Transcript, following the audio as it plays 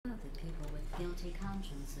Guilty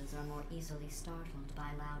consciences are more easily startled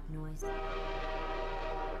by loud noises.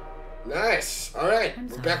 Nice. All right,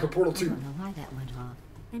 we're back with Portal 2. I don't know why that went off.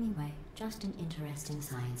 Anyway, just an interesting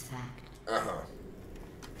science fact. Uh-huh.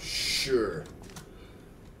 Sure.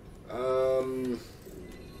 Oh,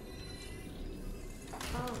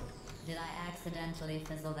 did I accidentally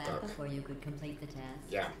fizzle that before you could complete the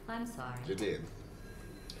test? Yeah. I'm sorry. You did.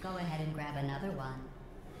 Go ahead and grab another one.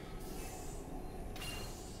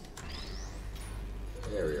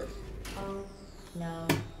 There we go. Oh, no.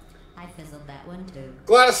 I fizzled that one too.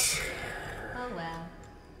 Glass! Oh well.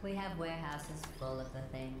 We have warehouses full of the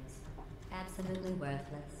things. Absolutely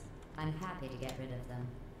worthless. I'm happy to get rid of them.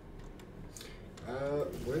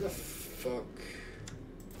 Where the fuck?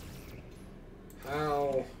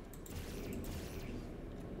 How?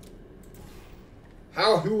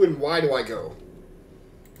 How, who, and why do I go?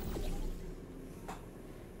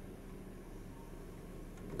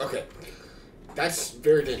 Okay. That's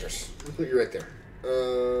very dangerous. I'll put you right there.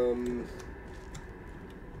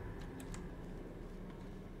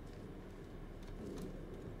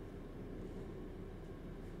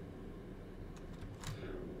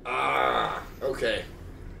 Okay.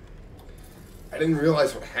 I didn't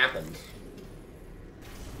realize what happened.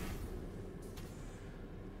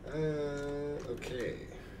 Okay.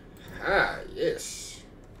 Ah, yes.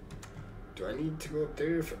 Do I need to go up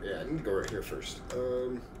there? Yeah, I need to go right here first.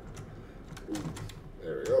 Ooh.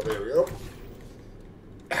 There we go, there we go.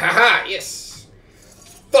 Haha, yes!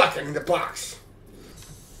 Fuck, I need the box.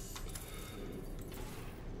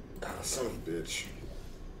 Ah, son of a bitch.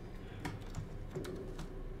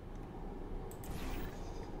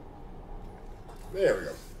 There we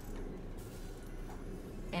go.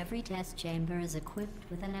 Every test chamber is equipped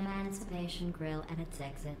with an emancipation grill at its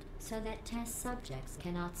exit, so that test subjects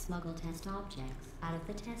cannot smuggle test objects out of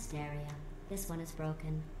the test area. This one is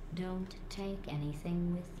broken. Don't take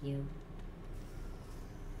anything with you.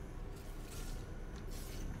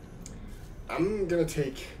 I'm gonna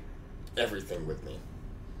take everything with me.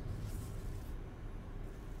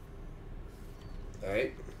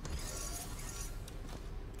 Alright.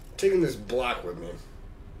 Taking this block with me.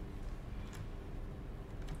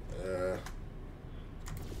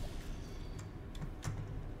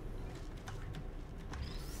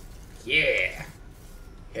 Yeah.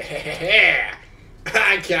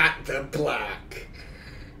 I got the block.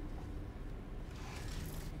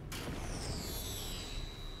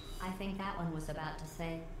 I think that one was about to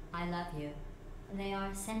say, I love you. They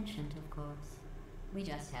are sentient, of course. We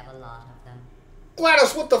just have a lot of them.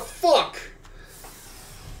 GLaDOS, what the fuck?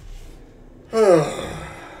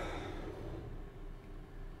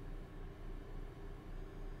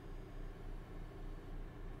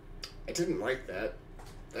 I didn't like that.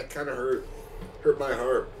 That kind of hurt my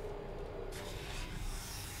heart.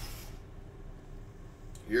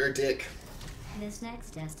 You're a dick. This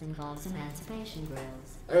next test involves emancipation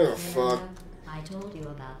grills. Oh, fuck. I told you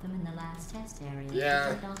about them in the last test area.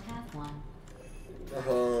 Yeah. I don't have one.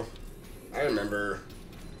 Uh-huh. I remember.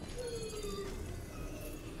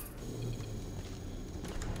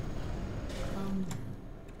 Oh no.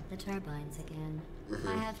 The turbines again.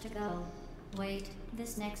 I have to go. Wait,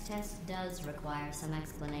 this next test does require some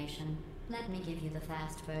explanation. Let me give you the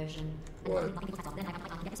fast version. What?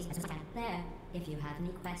 There. If you have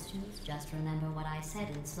any questions, just remember what I said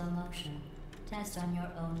in slow motion. Test on your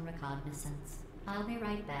own recognizance. I'll be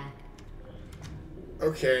right back.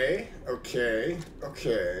 Okay.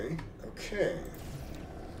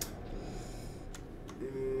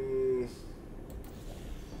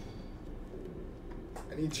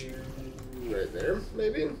 I need you right there,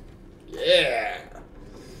 maybe? Yeah!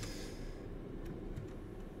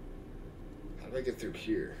 How do I get through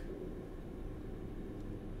here?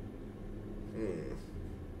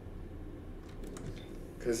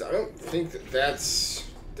 Because I don't think this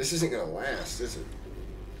isn't going to last, is it?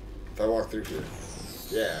 If I walk through here.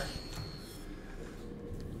 Yeah.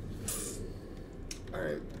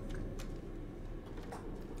 Alright.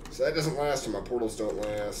 So that doesn't last and my portals don't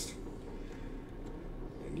last.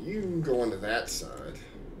 And you go onto that side.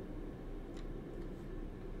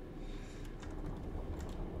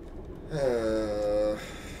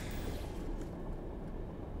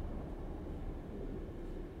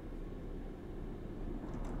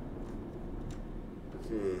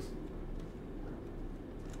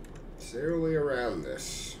 Is there a way around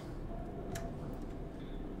this?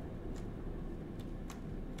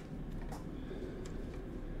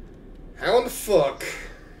 How in the fuck?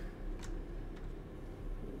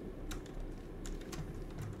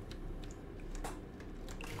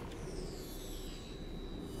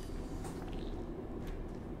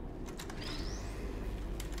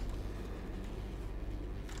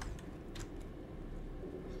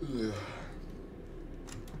 Ugh.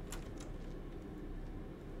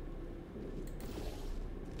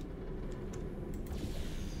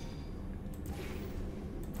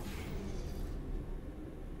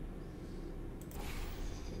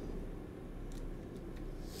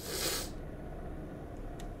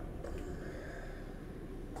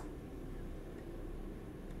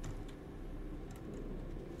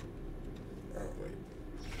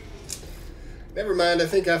 Never mind, I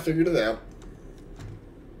think I figured it out.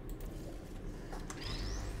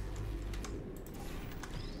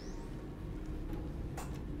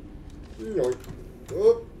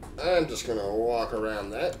 Oop, I'm just gonna walk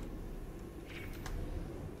around that.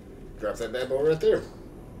 Drop that bad boy right there.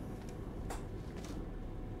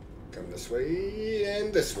 Come this way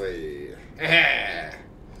and this way. Ha-ha!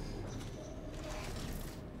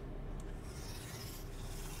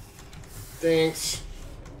 Thanks.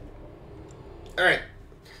 Alright.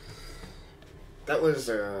 That was,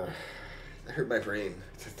 that hurt my brain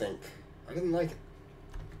to think. I didn't like it.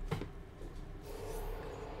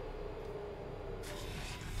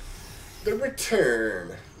 The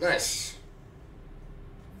return. Nice.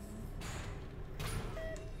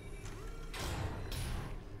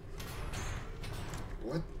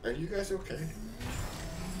 What? Are you guys okay?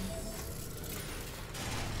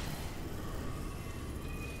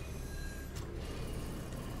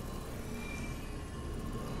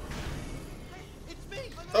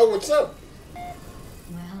 Oh, what's up?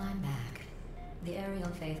 Well, I'm back. The aerial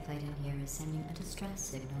faithlight in here is sending a distress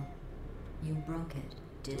signal. You broke it,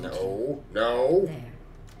 didn't you? No. There.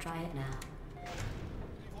 Try it now.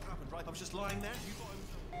 What happened, right? I was just lying there. You thought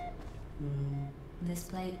I was... This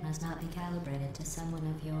plate must not be calibrated to someone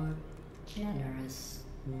of your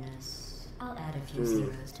generousness. I'll add a few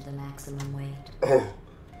zeros to the maximum weight. Oh.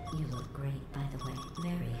 You look great, by the way.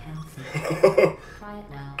 Very healthy. Try it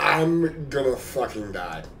now. I'm gonna fucking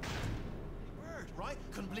die. Word, right?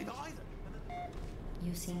 Couldn't believe it either.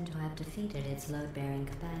 You seem to have defeated its load-bearing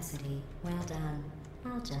capacity. Well done.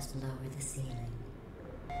 I'll just lower the ceiling.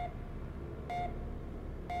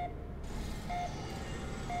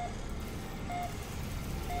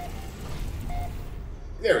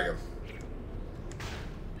 There we go.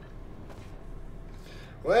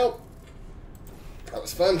 Well, that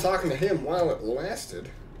was fun talking to him while it lasted.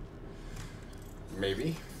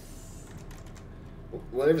 Maybe.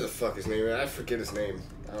 Whatever the fuck his name is. I forget his name.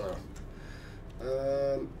 I don't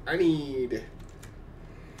know. I need...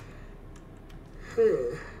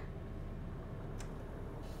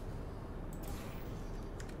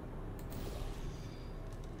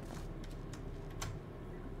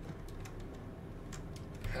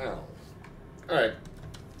 How? Alright.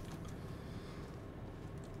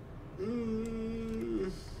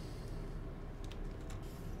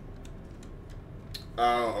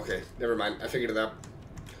 Oh, okay. Never mind. I figured it out.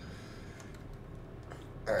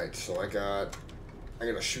 Alright, so I'm gonna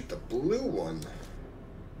shoot the blue one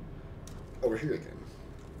over here again.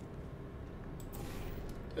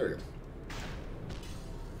 There we go.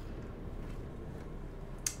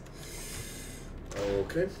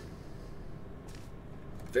 Okay.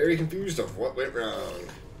 Very confused of what went wrong.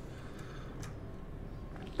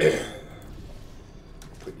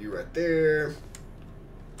 Put you right there.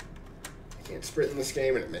 I can't sprint in this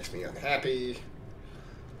game and it makes me unhappy.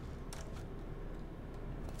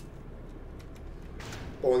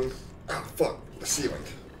 Boing. Ah, fuck. The ceiling.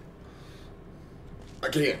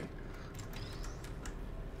 Again.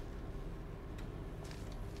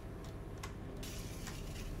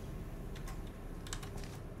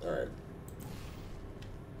 Alright.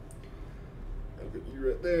 I'll put you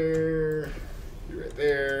right there. You right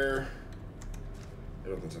there.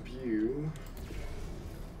 It opens up you.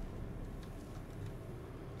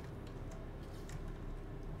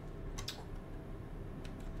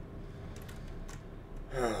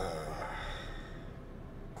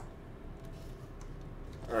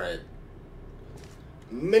 Alright.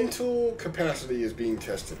 Mental capacity is being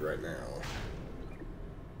tested right now.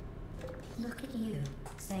 Look at you,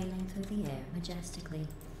 sailing through the air majestically,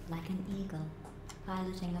 like an eagle,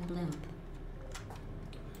 piloting a blimp.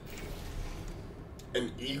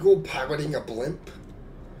 An eagle piloting a blimp?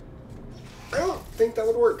 I don't think that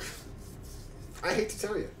would work. I hate to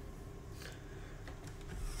tell you.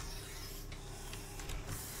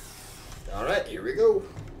 Alright, here we go.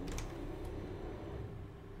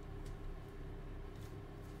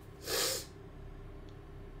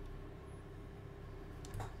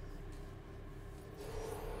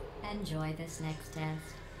 Enjoy this next test.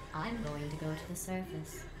 I'm going to go to the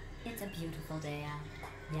surface. It's a beautiful day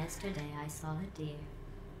out. Yesterday I saw a deer.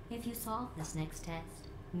 If you solve this next test,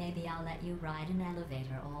 maybe I'll let you ride an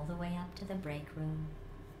elevator all the way up to the break room.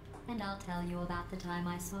 And I'll tell you about the time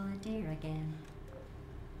I saw a deer again.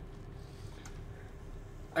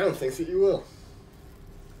 I don't think that you will.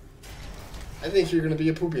 I think you're gonna be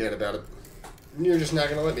a poopy head about it. And you're just not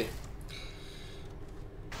gonna let me.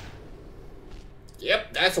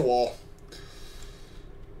 Yep, that's a wall.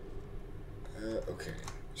 Okay,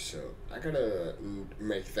 so I gotta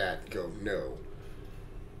make that go no.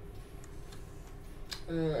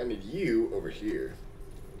 I need you over here.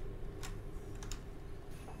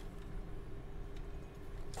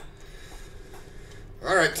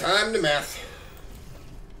 Alright, time to math.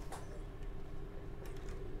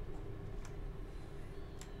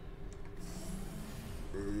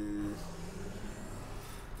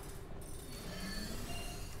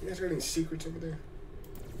 You guys got any secrets over there?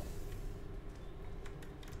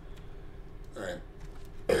 Alright.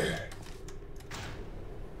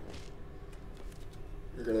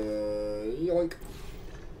 You're gonna yoink.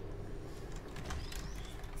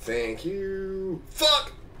 Thank you.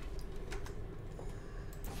 Fuck!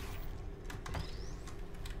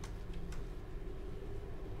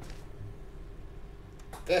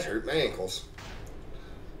 That hurt my ankles.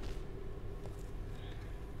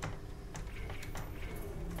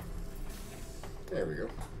 There we go.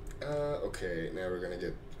 Okay, now we're gonna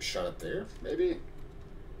get shot up there, maybe?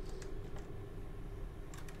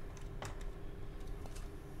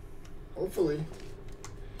 Hopefully.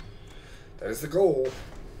 That is the goal.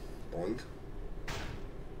 Boing.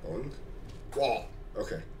 Boing. Wall.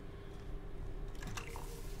 Okay.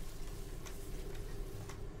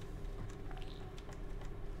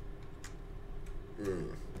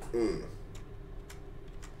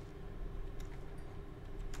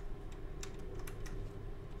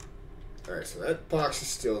 Alright, so that box is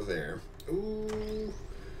still there. Ooh.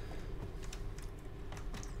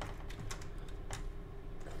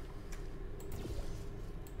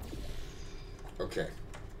 Okay.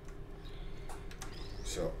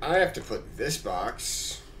 So I have to put this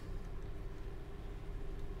box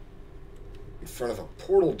in front of a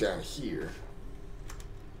portal down here.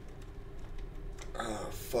 Oh,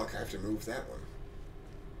 fuck, I have to move that one.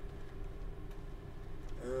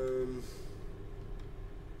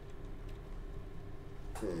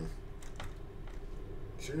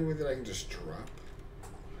 Is there any way that I can just drop?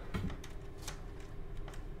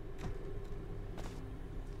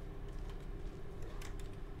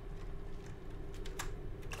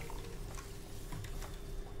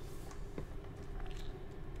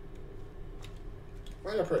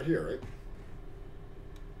 Right up right here, right?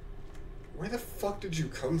 Where the fuck did you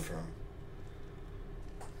come from?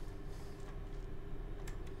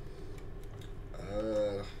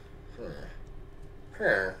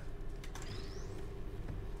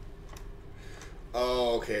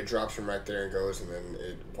 Oh, okay, it drops from right there and goes, and then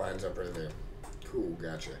it winds up right there. Cool,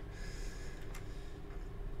 gotcha.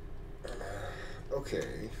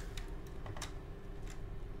 Okay.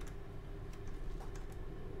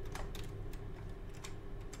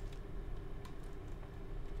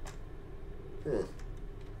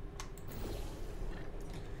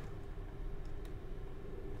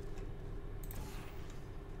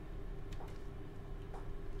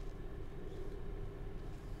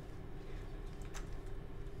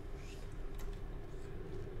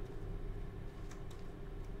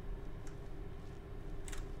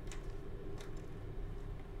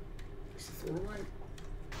 Right.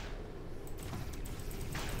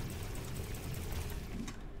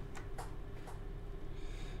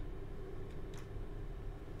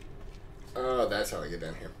 Oh, that's how I get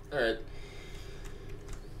down here. Alright.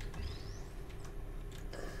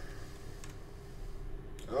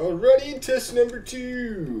 Alrighty, test number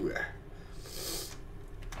 2.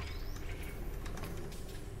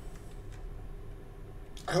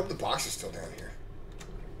 I hope the box is still down here.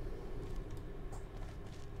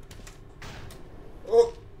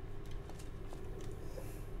 Oh!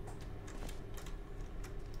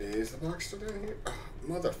 Is the box still down here? Oh,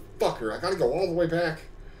 motherfucker, I gotta go all the way back.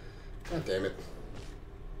 God damn it.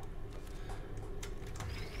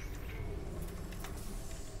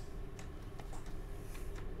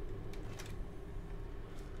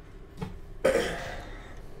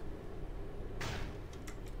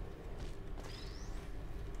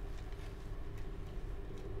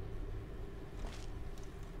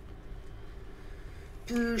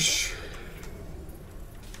 Boosh.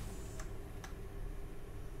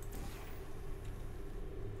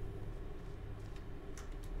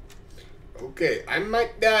 Okay, I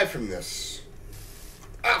might die from this.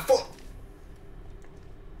 Ah, fuck!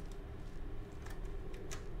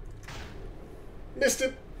 Missed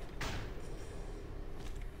it.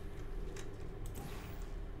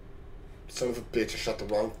 Son of a bitch, I shot the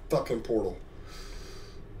wrong fucking portal.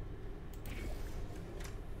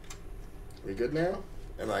 We good now?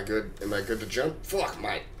 Am I good? Am I good to jump? Fuck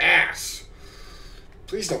my ass!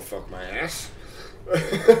 Please don't fuck my ass.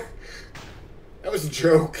 That was a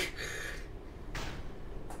joke.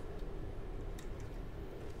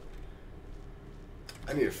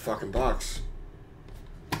 I need a fucking box.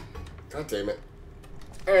 God damn it.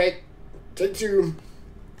 Alright. Take two.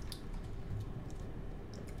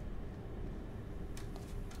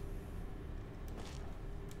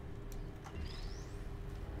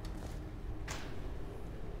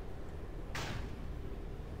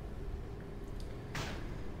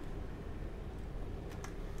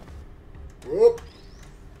 Whoop.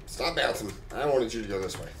 Stop bouncing. I wanted you to go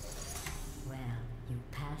this way. Well, you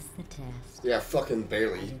passed the test. Yeah, fucking I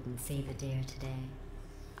barely. didn't see the deer today.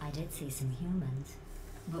 I did see some humans.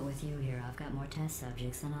 But with you here, I've got more test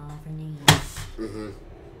subjects than I'll ever need. Mm-hmm.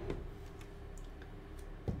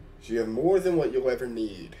 So you have more than what you'll ever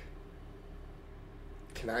need.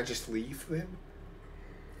 Can I just leave then?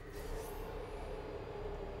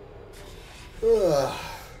 Ugh.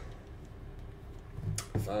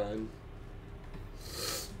 Fine.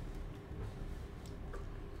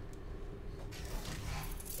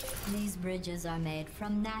 These bridges are made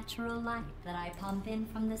from natural light that I pump in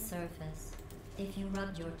from the surface. If you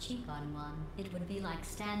rubbed your cheek on one, it would be like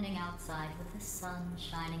standing outside with the sun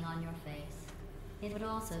shining on your face. It would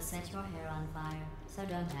also set your hair on fire, so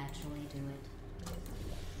don't actually do it.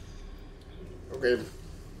 Okay.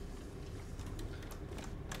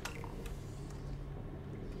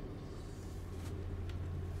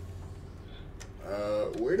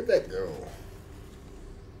 Where did that go?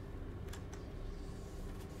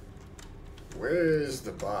 Where is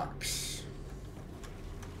the box?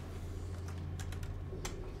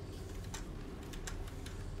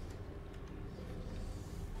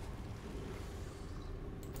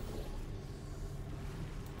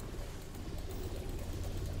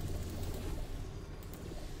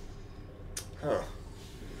 Huh.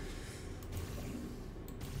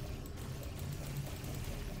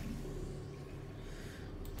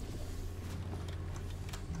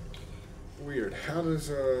 Weird. How does,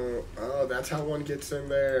 oh, that's how one gets in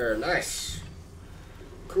there. Nice.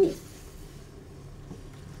 Cool.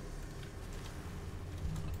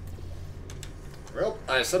 Well,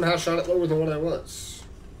 I somehow shot it lower than what I was.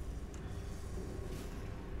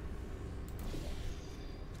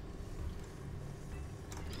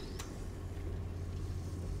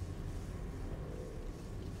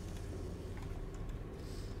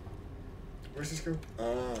 Where's this go?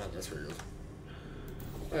 Ah, that's where it goes.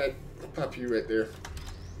 Alright, I'll pop you right there.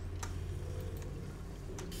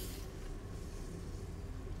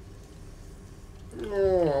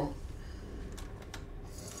 Oh.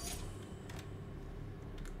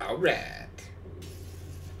 Alright.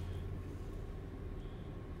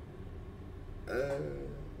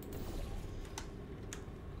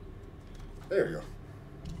 There we go.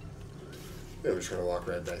 Then we're just gonna walk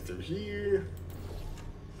right back through here.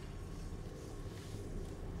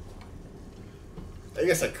 I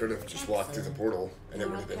guess I could have just walked through the portal and it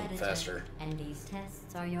would have been faster. And these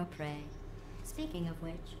tests are your prey. Speaking of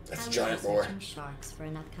which, That's I a giant was boy. researching sharks for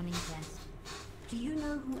an upcoming test. Do you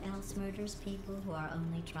know who else murders people who are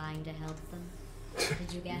only trying to help them?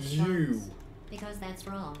 Did you guess You. sharks? Because that's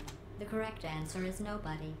wrong. The correct answer is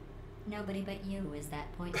nobody. Nobody but you is that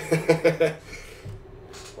pointless.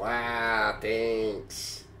 Wow,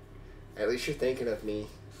 thanks. At least you're thinking of me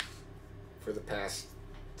for the past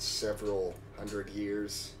several 100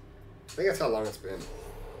 years. I think that's how long it's been.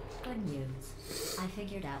 Good news. I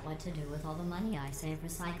figured out what to do with all the money I save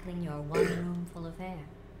recycling your one room full of air.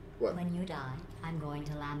 What? When you die, I'm going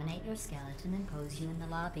to laminate your skeleton and pose you in the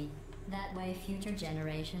lobby. That way future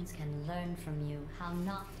generations can learn from you how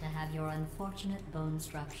not to have your unfortunate bone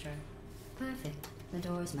structure. Perfect. The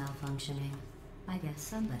door's malfunctioning. I guess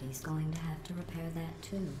somebody's going to have to repair that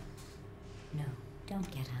too. No, don't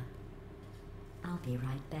get up. I'll be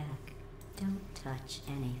right back. Don't touch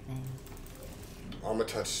anything. I'm gonna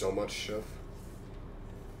touch so much stuff.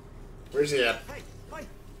 Where's he at? Hey,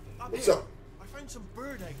 up What's here. up? I found some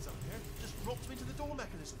bird eggs up here. Just dropped them into the door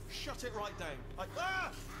mechanism. Shut it right down.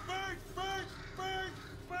 Bird!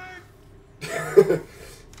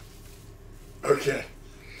 Okay.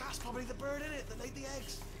 That's probably the bird in it that laid the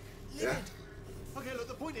eggs. Yeah. Livid. Okay, look,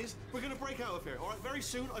 the point is, we're gonna break out of here, alright? Very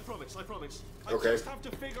soon, I promise. I Okay. just have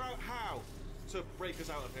to figure out how to break us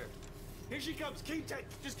out of here. Here she comes.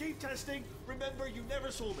 Just keep testing. Remember, you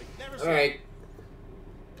never saw me. Never saw me. Alright.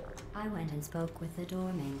 I went and spoke with the door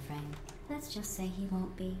mainframe. Let's just say he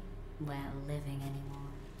won't be, well, living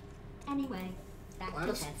anymore. Anyway, back to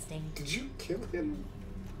testing. Did you kill him?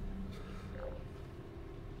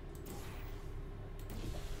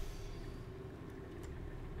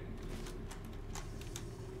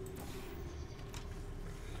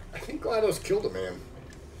 GLaDOS killed a man.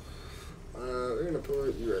 We're gonna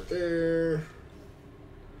put you right there.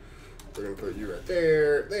 We're gonna put you right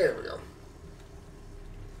there. There we go.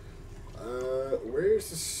 Where's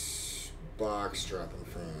this box dropping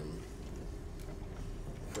from?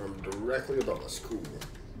 From directly above us. Cool.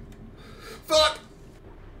 Fuck!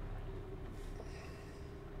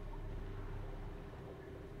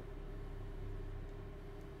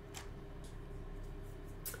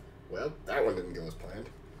 Well, that one didn't go as planned.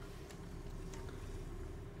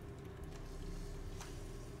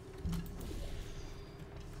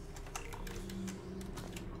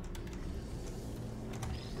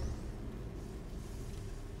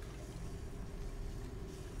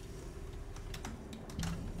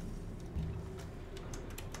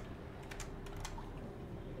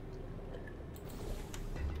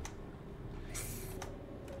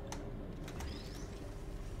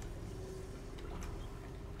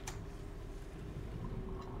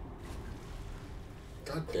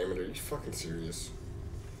 God damn it, are you fucking serious?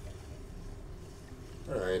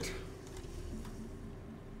 Alright.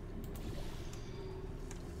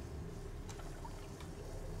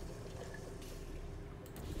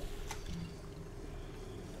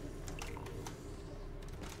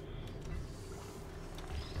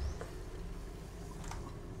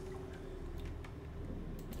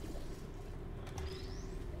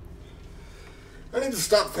 I need to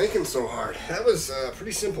stop thinking so hard. That was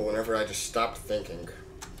pretty simple whenever I just stopped thinking.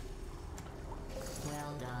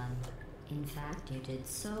 Well done. In fact, you did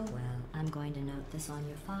so well. I'm going to note this on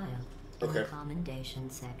your file. Okay. In the commendation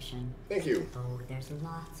section. Thank you. Oh, there's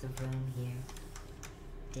lots of room here.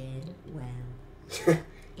 Did well.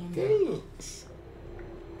 Thanks.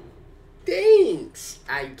 Thanks,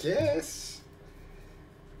 I guess.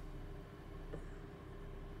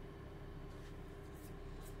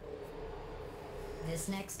 This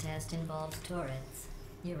next test involves turrets.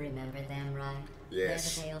 You remember them, right?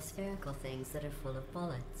 Yes. They're the pale spherical things that are full of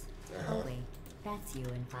bullets. Uh-huh. Oh wait, that's you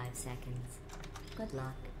in 5 seconds. Good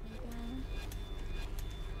luck.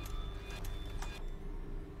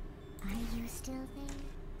 Are you still there?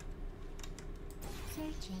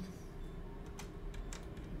 Searching.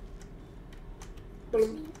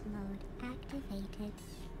 Sleep mode activated.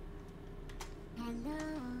 Hello.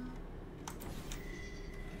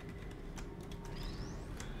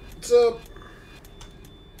 What's up?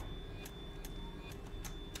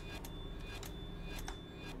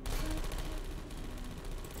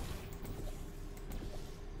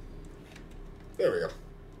 There we go.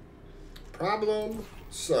 Problem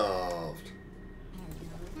solved.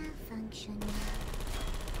 Malfunction.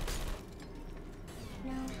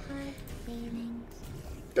 No hard feelings.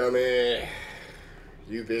 Dummy.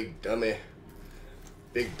 You big dummy.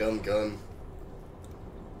 Big dumb gun.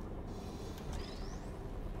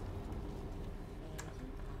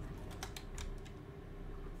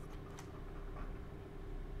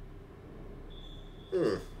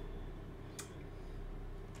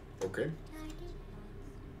 Okay.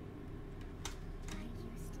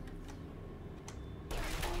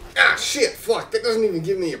 Ah, shit, fuck, that doesn't even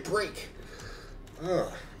give me a break.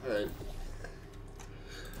 Oh, alright.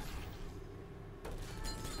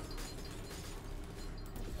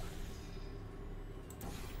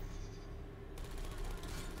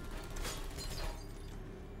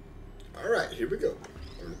 Alright, here we go.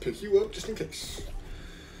 I'm gonna pick you up just in case.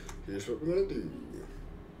 Here's what we're gonna do.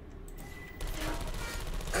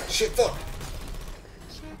 Ah, shit, fuck!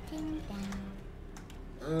 Shutting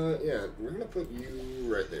down. Yeah, we're gonna put you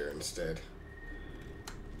right there instead.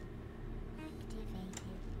 Activated.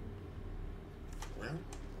 Well.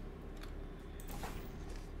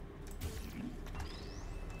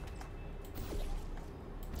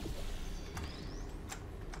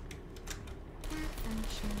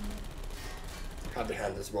 Malfunction. Hide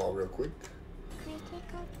behind this wall real quick.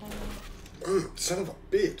 Critical error. Son of a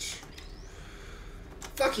bitch.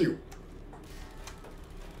 Fuck you.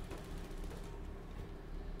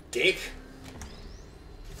 Dick.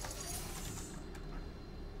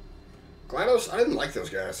 GLaDOS, I didn't like those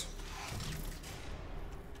guys.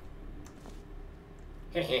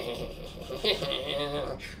 Excuse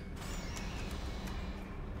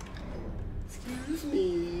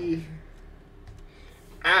me.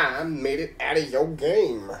 I made it out of your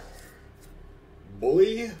game,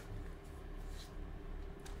 boy.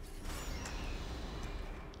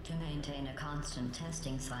 To maintain a constant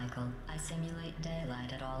testing cycle, I simulate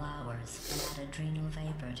daylight at all hours and add adrenal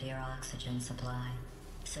vapor to your oxygen supply.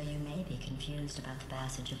 So you may be confused about the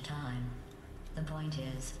passage of time. The point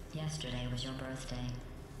is, yesterday was your birthday.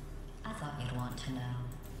 I thought you'd want to know.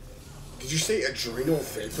 Did you say adrenal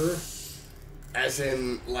vapor? As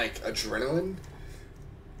in, like, adrenaline?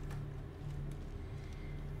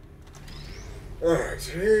 Alright,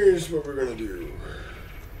 so here's what we're gonna do.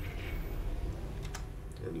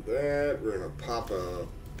 Gonna do that. We're gonna pop a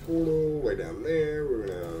portal way down there. We're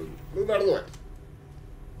gonna move out of the way.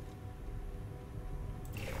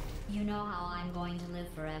 You know how I'm going to live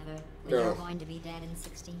forever, but No. you're going to be dead in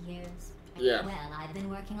 60 years? Yeah. Well, I've been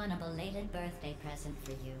working on a belated birthday present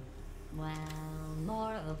for you. Well,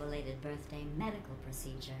 more of a belated birthday medical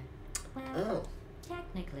procedure. Well, Oh.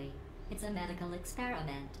 technically, it's a medical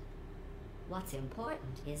experiment. What's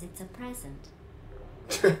important is it's a present.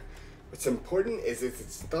 What's important is if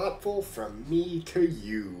it's thoughtful from me to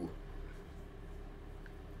you.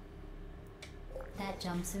 That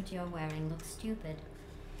jumpsuit you're wearing looks stupid.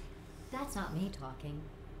 That's not me talking.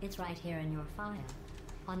 It's right here in your file.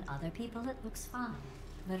 On other people it looks fine.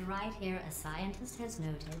 But right here a scientist has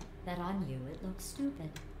noted that on you it looks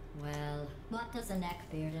stupid. Well, what does a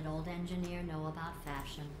neck-bearded old engineer know about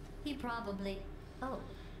fashion? He probably... Oh,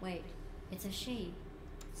 wait. It's a she.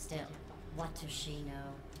 Still, what does she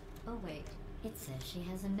know? Oh wait, it says she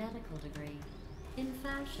has a medical degree. In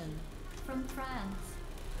fashion. From France.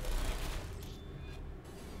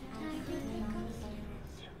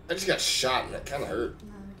 I just got shot and that kind of hurt.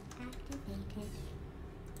 Mode activated.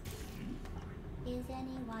 Is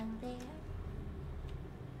anyone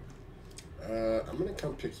there? I'm gonna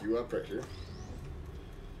come pick you up right here.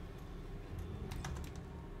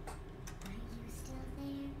 Are you still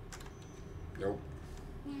there? Nope.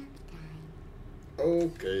 Nap time.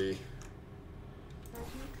 Okay. Will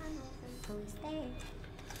you come over? Who's there?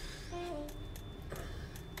 Hey.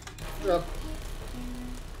 Yep.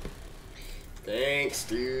 Thanks,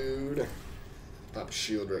 dude. Pop a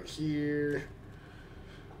shield right here.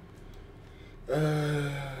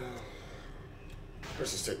 Where's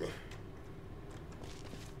this take me?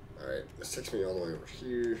 Alright, this takes me all the way over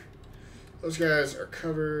here. Those guys are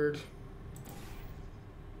covered.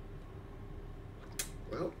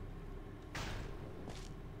 Well,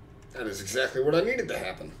 that is exactly what I needed to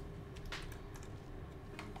happen.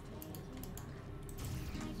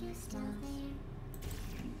 Are you still there?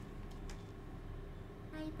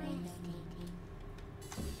 Vibrating.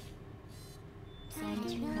 Time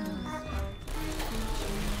to go.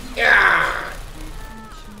 Yeah!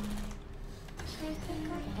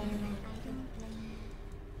 Critical error. I don't blame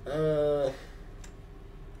you.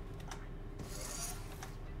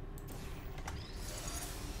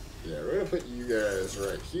 Yeah, we're gonna put you guys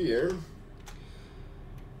right here.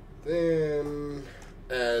 Then,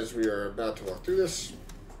 as we are about to walk through this,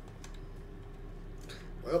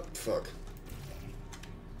 well, fuck.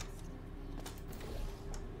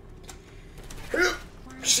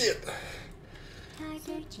 Shit.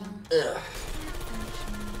 Target jump. Yeah.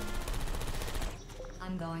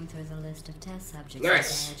 I'm going through the list of test subjects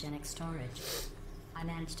Nice. in cryogenic storage. I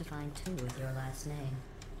managed to find 2 with your last name.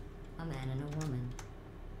 A man and a woman.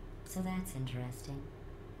 So that's interesting.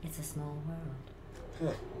 It's a small world.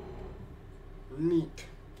 Huh. Neat.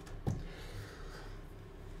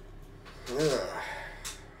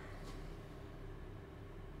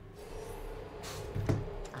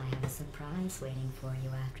 I have a surprise waiting for you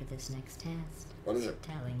after this next test. What is it?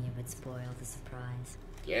 Telling you would spoil the surprise.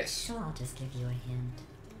 Yes. So I'll just give you a hint.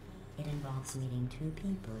 It involves meeting 2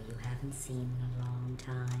 people you haven't seen in a long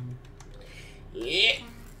time. Yeah.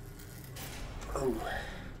 Oh.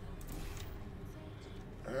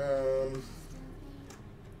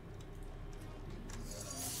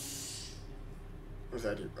 What's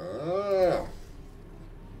that do? Oh.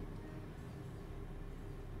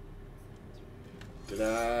 Did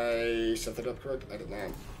I set that up correct? I did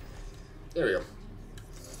not. There we go.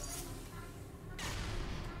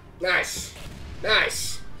 Nice.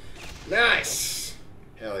 Nice. Nice.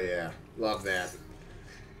 Hell yeah. Love that.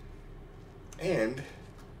 And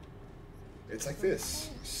it's like this.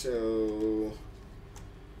 So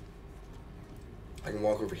I can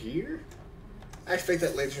walk over here. Activate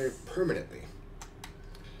that laser permanently.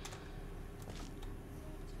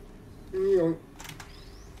 Boom.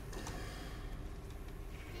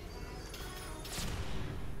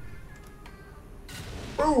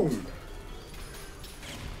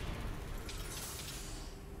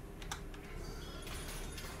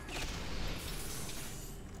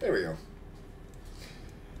 There we go.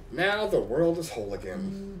 Now the world is whole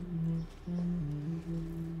again.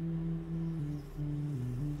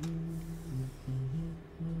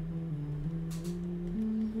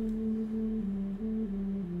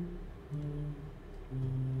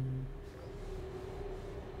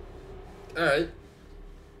 Alright.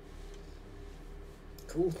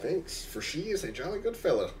 Cool, thanks. For she is a jolly good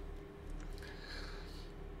fellow.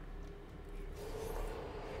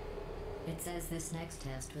 It says this next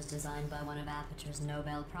test was designed by one of Aperture's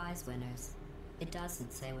Nobel Prize winners. It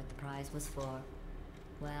doesn't say what the prize was for.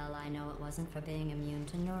 Well, I know it wasn't for being immune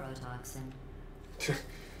to neurotoxin.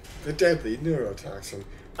 The deadly neurotoxin.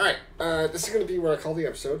 Alright, this is going to be where I call the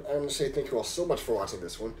episode. I'm going to say thank you all so much for watching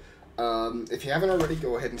this one. If you haven't already,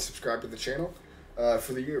 go ahead and subscribe to the channel.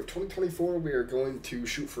 For the year of 2024, we are going to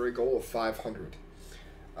shoot for a goal of 500.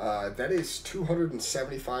 That is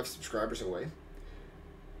 275 subscribers away.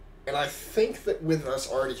 And I think that with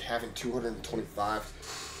us already having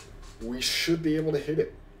 225, we should be able to hit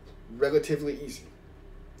it relatively easy.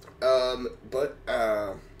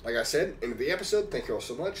 Like I said, end of the episode. Thank you all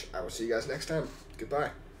so much. I will see you guys next time. Goodbye.